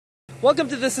Welcome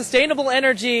to the sustainable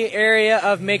energy area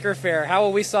of Maker Faire. How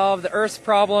will we solve the Earth's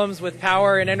problems with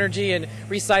power and energy and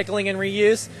recycling and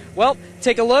reuse? Well,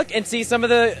 take a look and see some of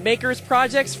the Maker's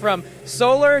projects, from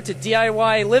solar to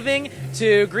DIY living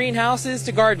to greenhouses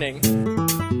to gardening.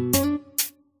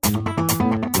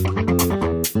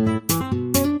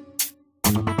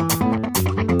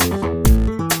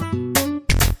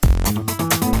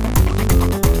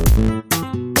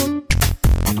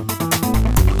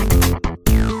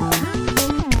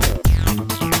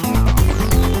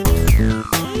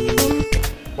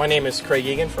 My name is Craig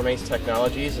Egan from Ace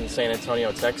Technologies in San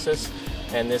Antonio, Texas,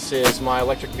 and this is my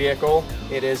electric vehicle.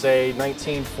 It is a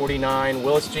 1949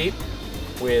 Willys Jeep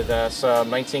with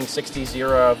some 1960s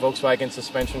era Volkswagen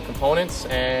suspension components,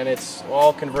 and it's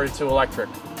all converted to electric.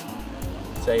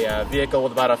 It's a vehicle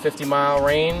with about a 50-mile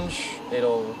range.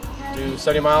 It'll do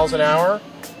 70 miles an hour,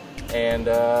 and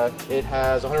it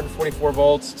has 144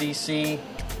 volts DC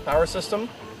power system.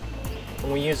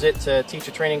 And we use it to teach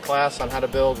a training class on how to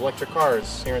build electric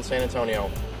cars here in San Antonio.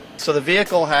 So the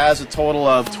vehicle has a total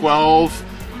of 12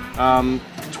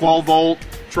 volt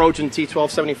Trojan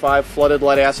T1275 flooded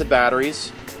lead acid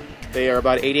batteries. They are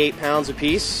about 88 pounds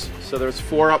apiece, so there's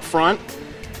 4 up front.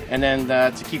 And then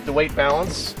to keep the weight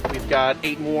balance, we've got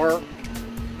 8 more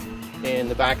in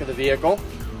the back of the vehicle.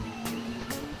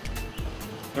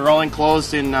 They're all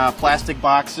enclosed in plastic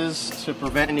boxes to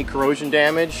prevent any corrosion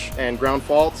damage and ground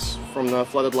faults from the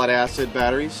flooded lead acid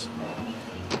batteries.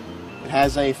 It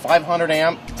has a 500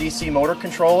 amp DC motor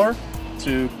controller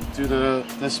to do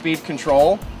the speed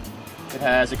control. It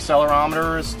has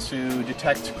accelerometers to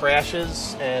detect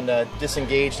crashes and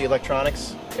disengage the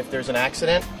electronics if there's an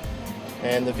accident.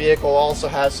 And the vehicle also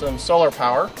has some solar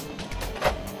power.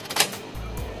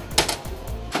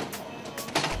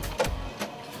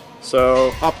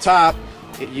 So up top,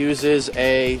 it uses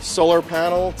a solar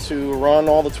panel to run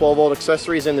all the 12 volt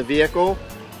accessories in the vehicle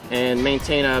and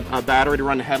maintain a battery to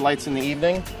run the headlights in the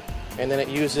evening. And then it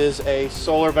uses a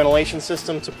solar ventilation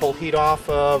system to pull heat off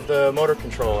of the motor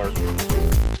controller.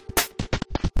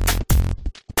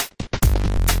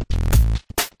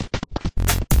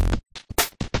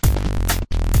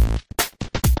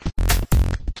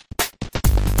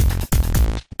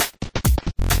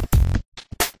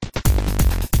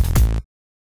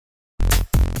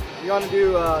 If you want to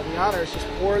do the honors, just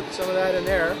pour some of that in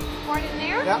there. Pour it in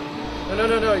there? Yeah.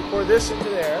 No. You pour this into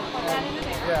there. Pour that into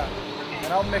there? Yeah. Okay.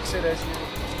 And I'll mix it as you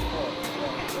pour.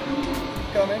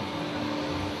 Yeah. Coming.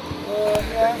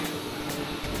 Yeah.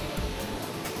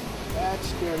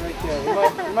 That's good right there.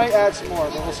 We might add some more,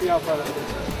 but we'll see how far that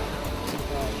gets.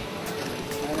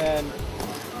 And then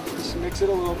just mix it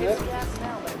a little bit.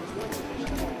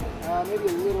 Maybe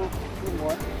a little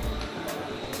more.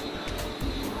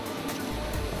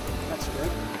 That's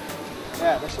good.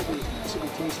 Yeah, this will be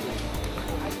tasty.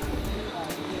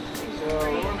 So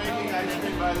we're making ice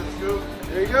cream by the scoop.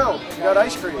 There you go. You got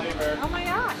ice cream. Oh my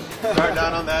gosh. Start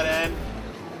down on that end.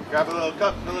 Grab a little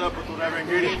cup, fill it up with whatever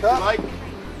ingredients you like,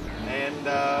 and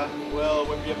we'll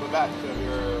whip you up a batch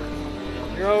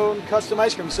of your own custom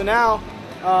ice cream. So now,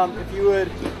 if you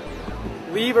would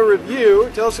leave a review,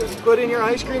 tell us what you put in your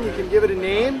ice cream. You can give it a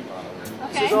name.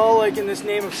 Okay. This is all like in this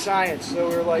name of science, so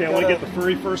we're like. Can't wait to get the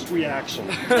furry first reaction.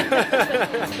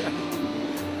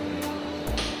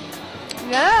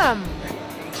 Yum.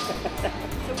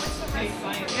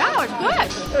 Yeah,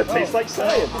 it's good. It tastes like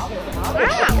science.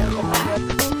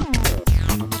 Yeah.